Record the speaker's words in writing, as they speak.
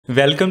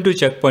Welcome to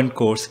Checkpoint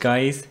course,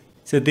 guys.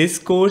 So this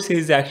course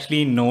is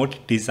actually not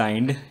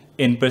designed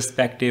in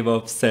perspective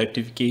of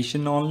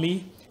certification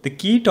only. The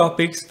key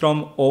topics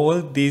from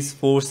all these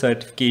 4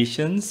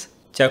 certifications,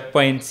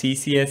 Checkpoint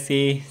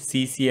CCSA,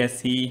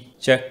 CCSE,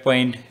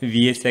 Checkpoint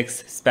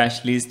VSX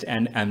Specialist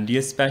and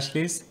MDS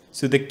Specialist.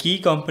 So the key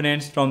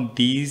components from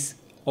these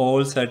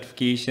all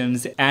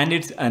certifications and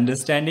its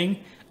understanding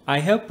I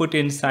have put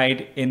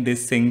inside in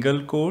this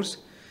single course.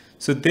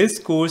 So this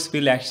course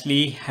will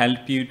actually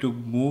help you to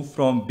move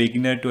from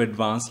beginner to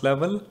advanced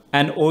level.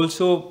 And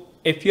also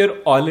if you're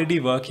already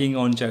working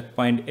on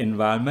Checkpoint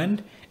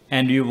environment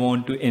and you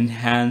want to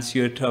enhance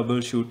your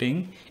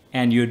troubleshooting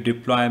and your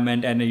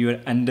deployment and your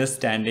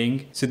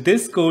understanding, so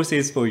this course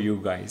is for you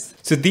guys.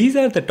 So these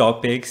are the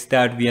topics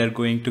that we are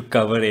going to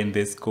cover in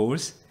this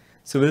course.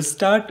 So we'll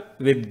start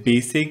with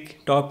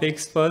basic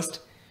topics first,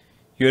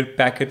 your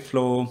packet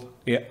flow,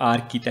 your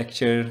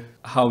architecture,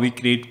 how we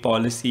create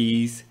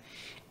policies,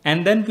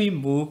 and then we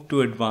move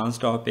to advanced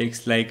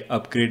topics like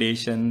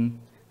upgradation,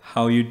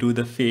 how you do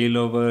the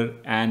failover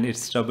and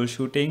its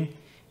troubleshooting,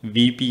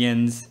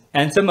 VPNs,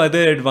 and some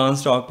other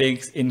advanced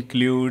topics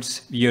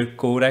includes your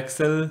core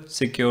Excel,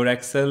 secure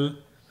Excel,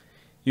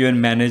 your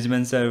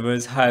management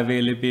servers, high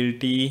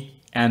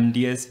availability,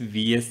 MDS,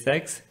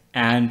 VSX,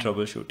 and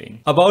troubleshooting.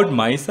 About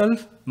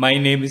myself, my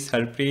name is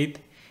Harpreet,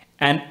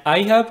 and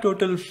I have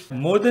total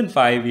more than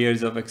 5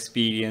 years of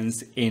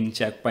experience in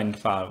Checkpoint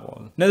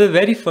Firewall. Now the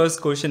very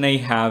first question I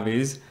have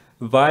is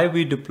why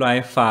we deploy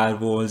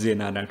firewalls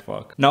in our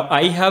network. Now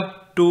I have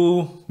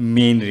 2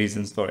 main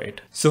reasons for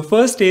it. So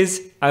first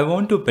is I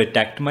want to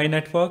protect my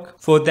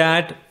network. For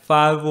that,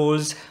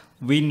 firewalls,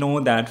 we know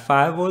that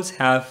firewalls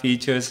have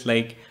features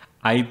like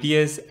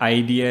IPS,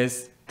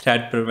 IDS,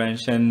 threat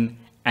prevention,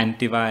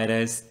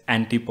 antivirus,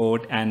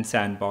 anti-port, and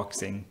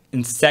sandboxing.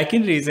 And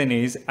second reason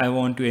is I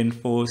want to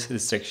enforce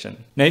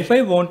restriction. Now if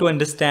I want to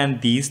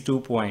understand these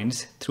 2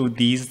 points through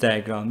these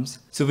diagrams,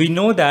 so we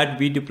know that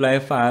we deploy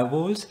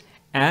firewalls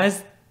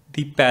as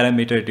the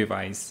parameter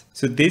device.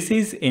 So this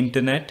is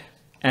internet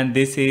and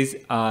this is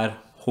our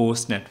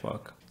host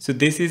network. So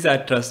this is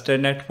our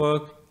trusted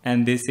network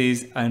and this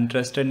is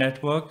untrusted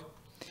network.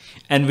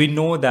 And we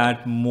know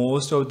that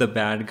most of the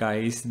bad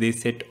guys, they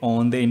sit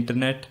on the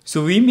internet.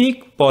 So we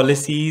make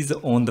policies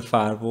on the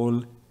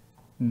firewall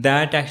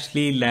that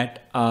actually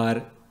let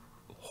our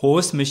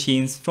host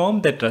machines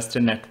from the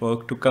trusted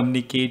network to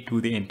communicate to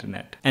the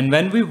internet. And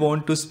when we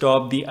want to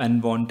stop the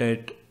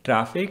unwanted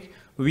traffic,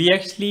 we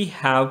actually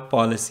have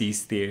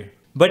policies there.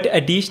 But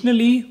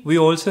additionally, we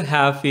also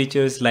have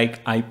features like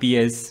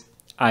IPS,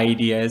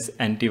 IDS,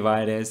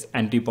 antivirus,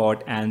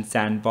 anti-bot, and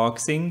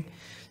sandboxing.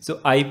 So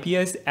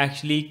IPS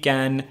actually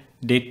can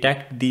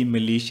detect the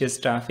malicious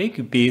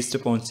traffic based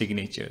upon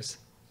signatures.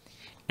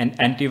 And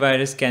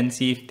antivirus can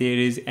see if there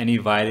is any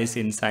virus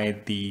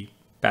inside the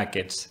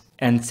packets.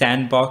 And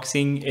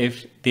sandboxing,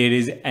 if there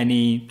is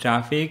any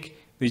traffic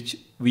which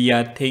we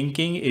are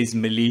thinking is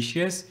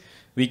malicious,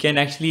 we can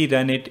actually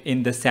run it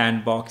in the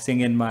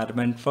sandboxing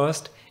environment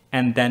first,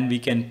 and then we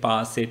can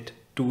pass it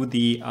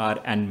to our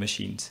end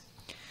machines.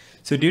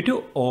 So due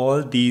to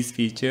all these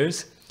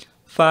features,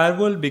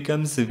 firewall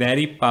becomes a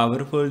very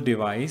powerful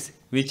device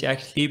which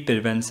actually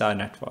prevents our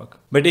network.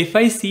 But if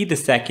I see the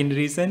second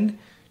reason,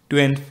 to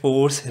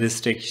enforce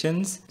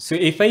restrictions. So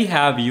if I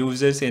have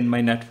users in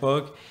my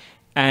network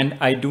and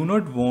I do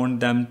not want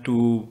them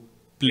to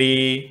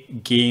play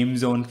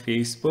games on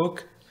Facebook,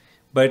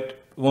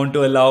 but want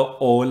to allow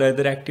all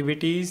other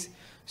activities,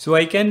 so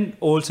I can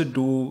also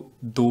do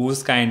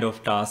those kind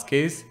of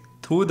tasks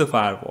through the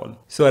firewall.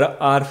 So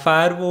our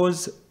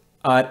firewalls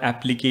are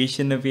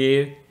application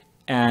aware,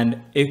 and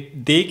if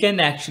they can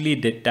actually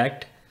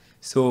detect,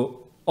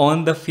 so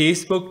on the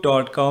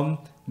facebook.com,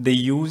 the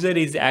user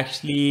is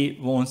actually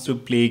wants to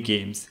play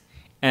games,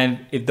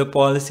 and if the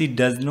policy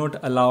does not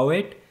allow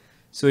it,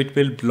 so it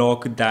will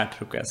block that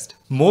request.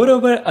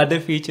 Moreover, other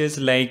features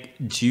like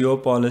geo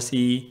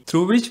policy,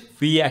 through which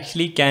we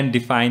actually can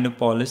define a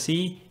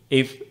policy.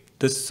 If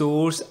the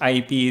source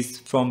IP is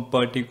from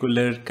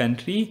particular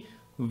country,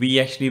 we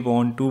actually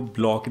want to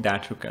block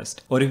that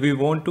request. Or if we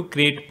want to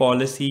create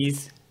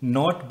policies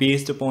not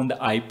based upon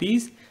the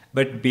IPs,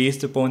 but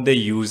based upon the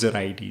user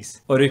IDs.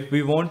 Or if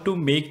we want to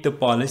make the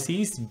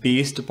policies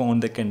based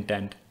upon the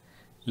content,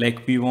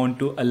 like we want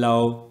to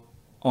allow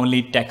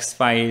only text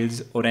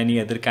files or any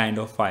other kind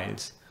of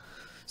files.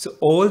 So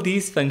all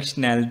these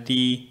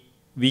functionality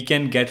we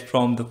can get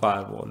from the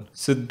firewall.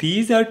 So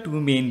these are 2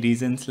 main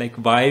reasons like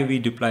why we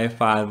deploy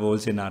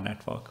firewalls in our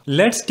network.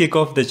 Let's kick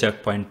off the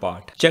Checkpoint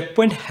part.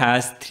 Checkpoint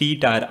has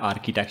 3-tier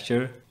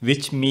architecture,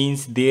 which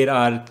means there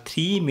are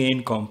 3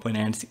 main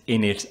components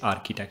in its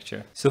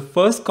architecture. So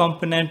first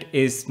component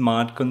is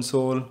Smart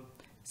Console,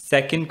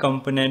 second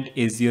component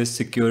is your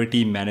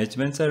security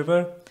management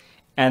server,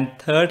 and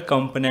third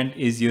component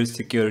is your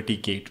security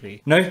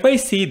gateway. Now if I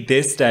see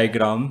this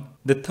diagram,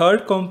 the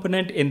third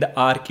component in the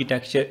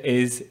architecture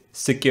is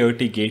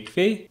security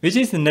gateway, which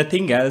is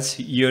nothing else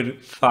your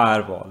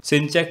firewall. So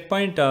in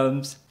Checkpoint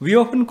terms, we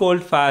often call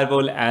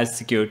firewall as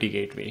security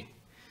gateway.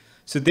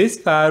 So this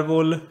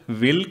firewall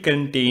will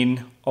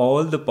contain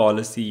all the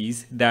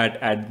policies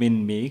that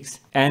admin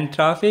makes, and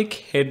traffic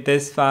hit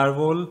this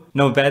firewall.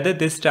 Now whether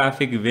this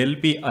traffic will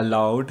be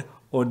allowed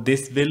or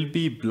this will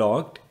be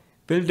blocked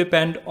will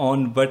depend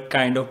on what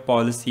kind of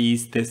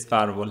policies this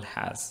firewall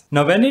has.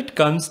 Now when it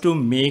comes to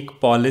make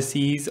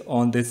policies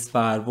on this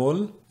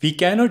firewall, we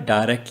cannot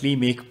directly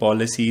make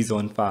policies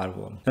on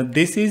firewall. Now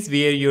this is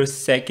where your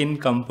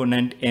second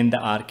component in the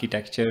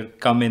architecture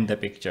come in the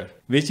picture,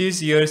 which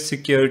is your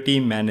security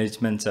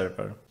management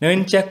server. Now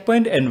in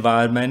Checkpoint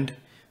environment,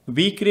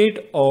 we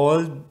create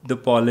all the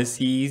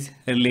policies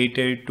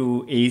related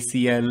to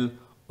ACL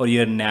or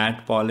your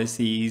NAT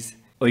policies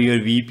or your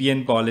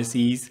VPN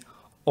policies.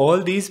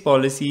 All these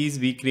policies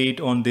we create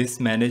on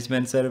this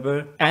management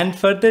server, and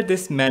further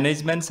this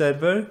management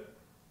server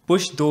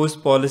push those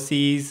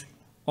policies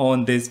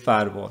on this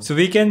firewall. So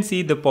we can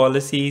see the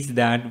policies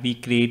that we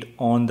create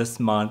on the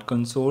smart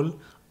console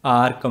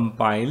are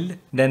compiled,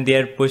 then they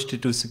are pushed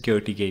to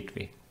security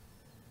gateway.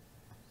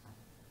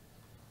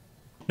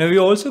 Now we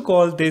also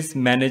call this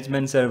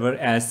management server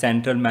as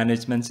central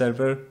management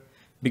server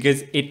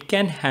because it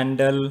can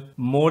handle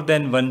more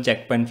than one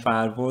checkpoint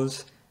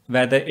firewalls,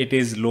 whether it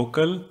is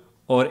local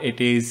or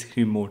it is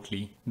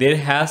remotely. There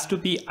has to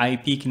be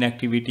IP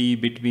connectivity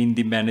between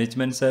the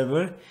management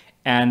server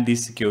and the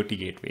security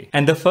gateway.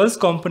 And the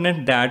first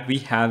component that we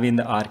have in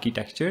the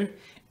architecture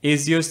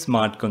is your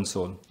smart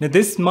console. Now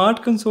this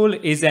smart console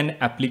is an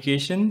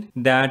application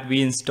that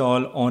we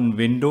install on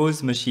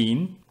Windows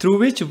machine through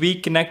which we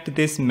connect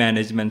this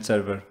management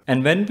server.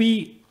 And when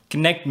we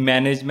connect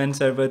management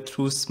server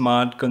through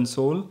smart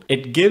console,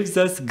 it gives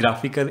us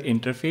graphical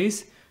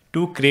interface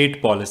to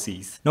create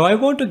policies. Now I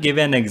want to give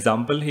an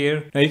example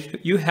here. Now if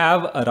you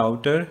have a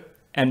router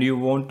and you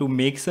want to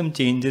make some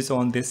changes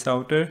on this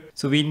router,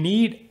 so we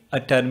need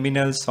a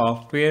terminal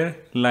software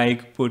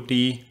like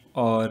PuTTY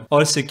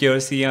or Secure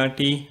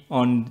CRT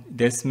on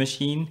this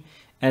machine.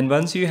 And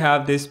once you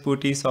have this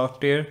PuTTY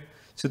software,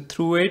 so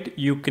through it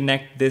you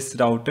connect this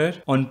router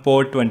on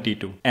port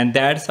 22, and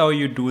that's how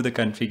you do the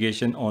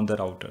configuration on the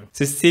router.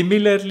 So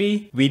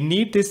similarly, we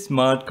need this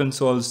smart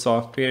console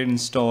software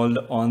installed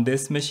on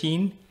this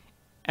machine,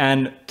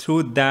 and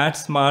through that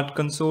smart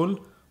console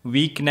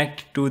we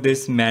connect to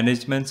this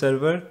management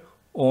server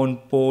on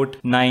port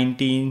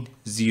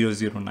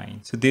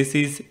 19009. So this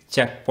is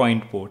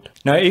checkpoint port.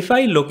 Now if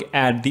I look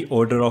at the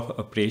order of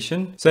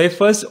operation, so I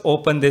first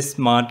open this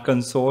smart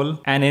console,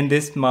 and in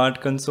this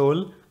smart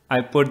console I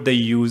put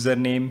the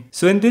username.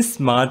 So in this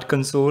smart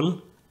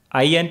console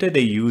I enter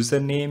the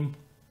username,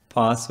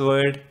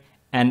 password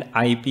and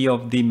IP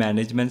of the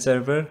management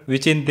server,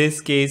 which in this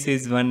case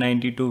is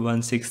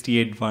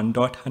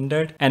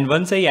 192.168.1.100. And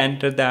once I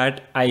enter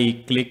that,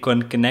 I click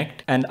on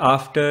connect, and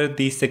after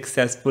the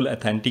successful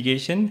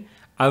authentication,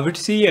 I would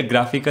see a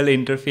graphical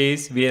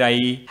interface where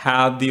I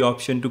have the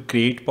option to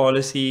create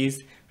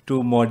policies,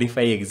 to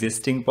modify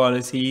existing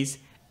policies,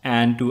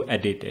 and to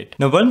edit it.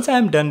 Now once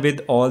I'm done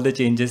with all the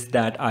changes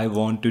that I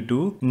want to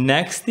do,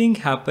 next thing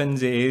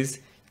happens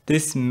is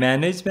this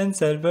management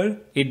server,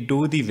 it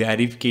do the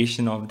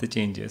verification of the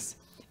changes.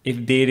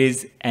 If there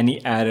is any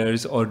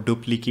errors or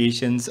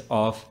duplications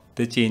of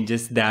the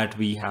changes that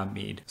we have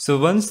made. So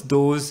once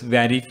those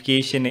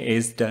verification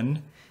is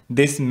done,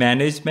 this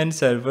management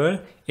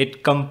server,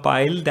 it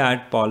compile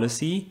that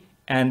policy,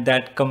 and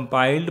that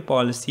compiled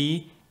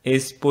policy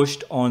is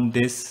pushed on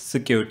this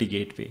security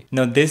gateway.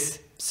 Now this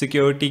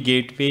security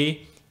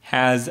gateway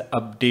has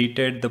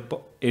updated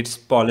its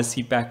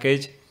policy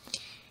package,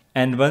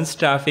 and once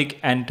traffic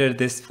enter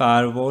this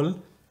firewall,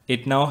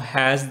 it now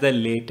has the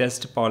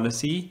latest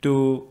policy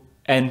to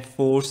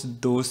enforce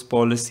those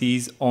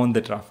policies on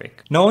the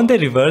traffic. Now on the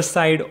reverse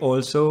side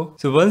also,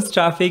 so once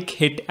traffic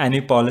hit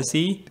any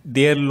policy,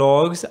 their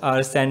logs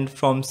are sent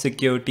from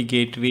security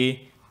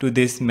gateway to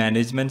this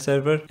management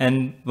server,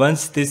 and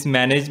once this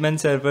management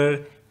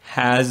server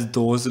has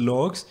those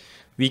logs,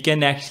 we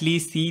can actually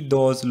see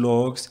those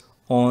logs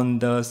on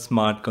the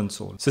smart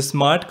console. So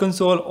smart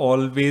console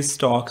always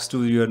talks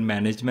to your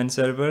management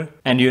server,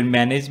 and your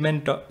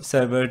management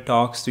server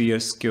talks to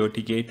your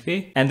security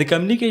gateway, and the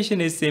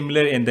communication is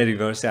similar in the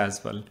reverse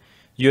as well.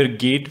 Your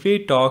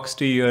gateway talks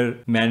to your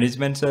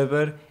management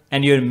server,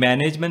 and your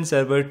management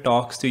server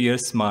talks to your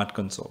smart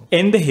console.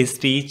 In the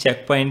history,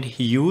 Checkpoint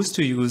used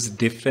to use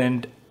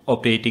different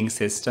operating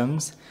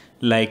systems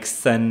like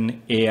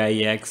Sun,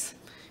 AIX,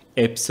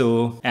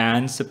 IPSO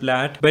and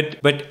Splat,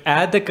 but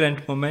at the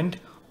current moment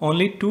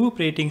only two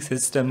operating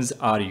systems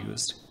are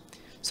used.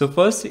 So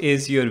first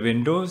is your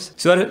Windows.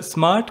 So our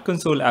smart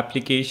console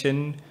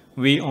application,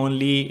 we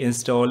only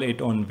install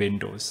it on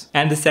Windows.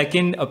 And the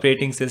second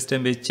operating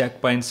system which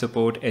Checkpoint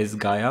support is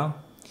Gaia.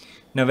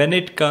 Now when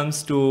it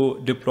comes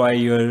to deploy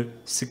your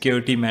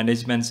security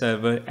management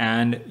server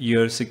and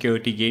your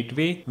security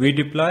gateway, we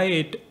deploy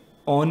it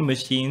on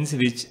machines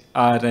which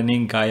are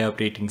running Gaia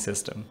operating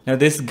system. Now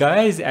this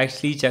Gaia is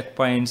actually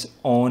Checkpoint's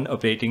own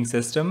operating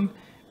system,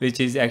 which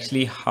is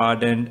actually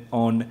hardened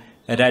on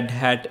Red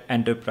Hat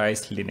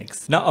Enterprise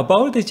Linux. Now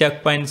about the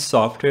Checkpoint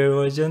software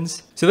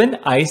versions. So when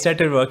I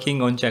started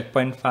working on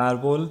Checkpoint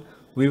Firewall,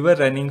 we were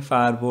running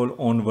Firewall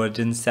on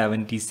version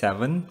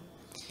 77,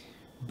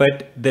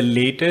 but the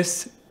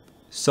latest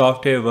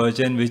software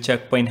version which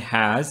Checkpoint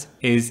has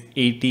is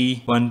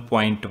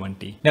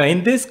 81.20. Now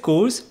in this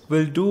course,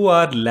 we'll do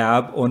our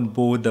lab on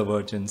both the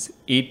versions,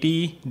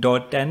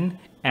 80.10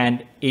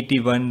 and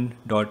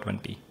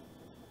 81.20.